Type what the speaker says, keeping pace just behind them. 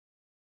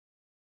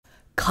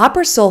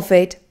copper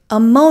sulfate,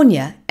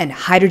 ammonia, and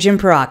hydrogen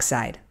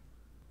peroxide.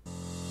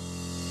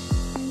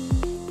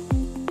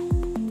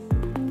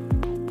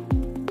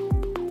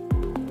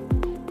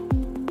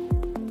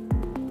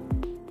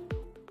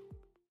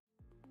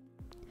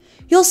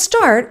 You'll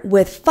start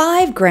with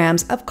 5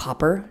 grams of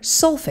copper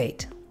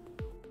sulfate.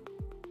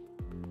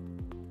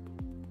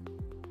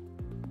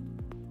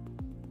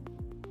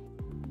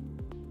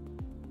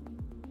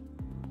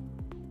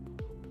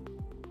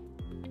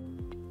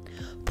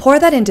 Pour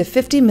that into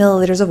 50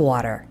 milliliters of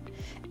water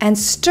and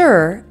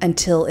stir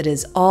until it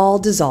is all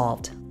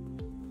dissolved.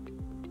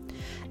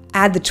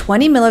 Add the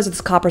 20 milliliters of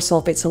this copper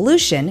sulfate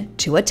solution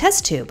to a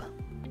test tube.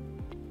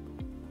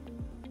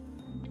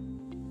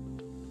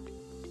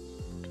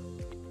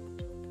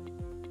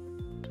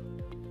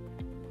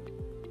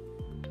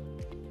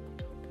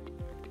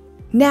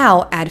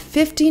 Now add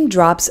 15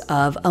 drops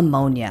of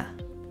ammonia.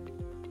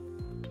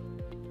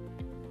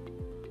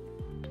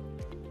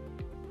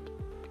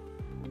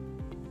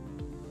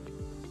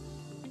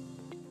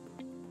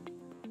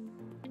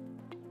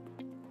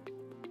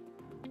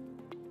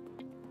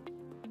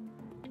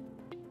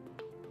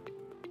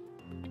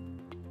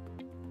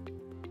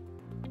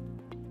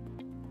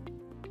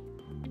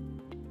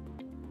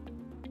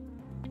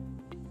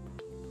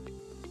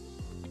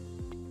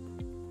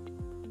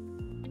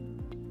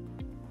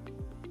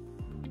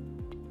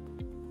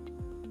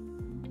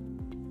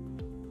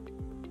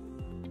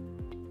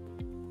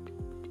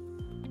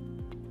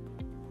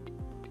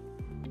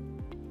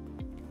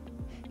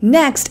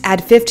 Next,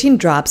 add 15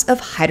 drops of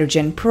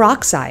hydrogen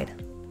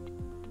peroxide.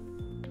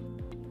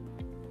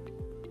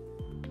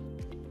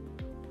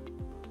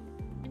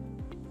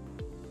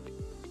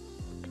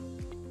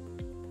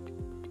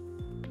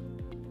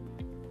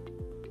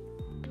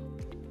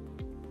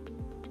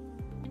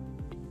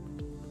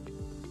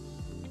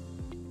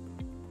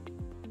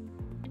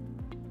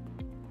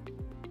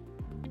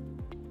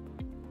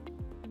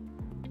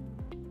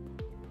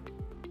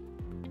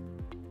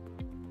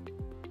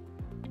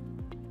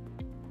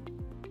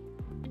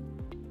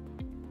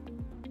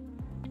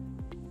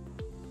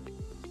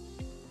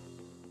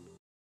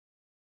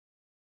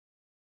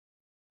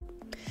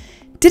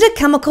 Did a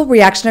chemical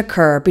reaction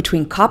occur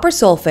between copper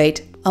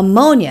sulfate,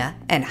 ammonia,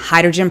 and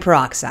hydrogen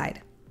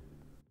peroxide?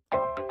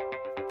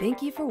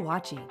 Thank you for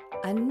watching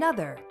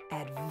another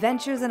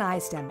Adventures in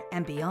ISTEM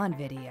and Beyond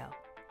video.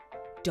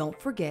 Don't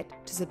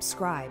forget to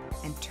subscribe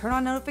and turn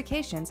on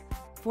notifications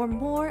for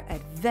more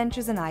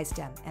Adventures in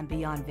ISTEM and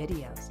Beyond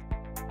videos.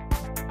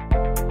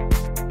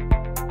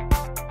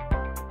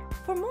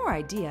 For more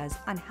ideas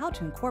on how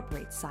to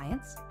incorporate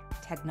science,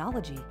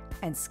 technology,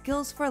 and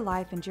skills for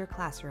life into your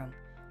classroom,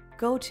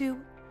 go to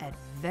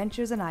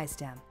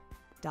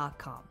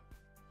adventuresinISTEM.com.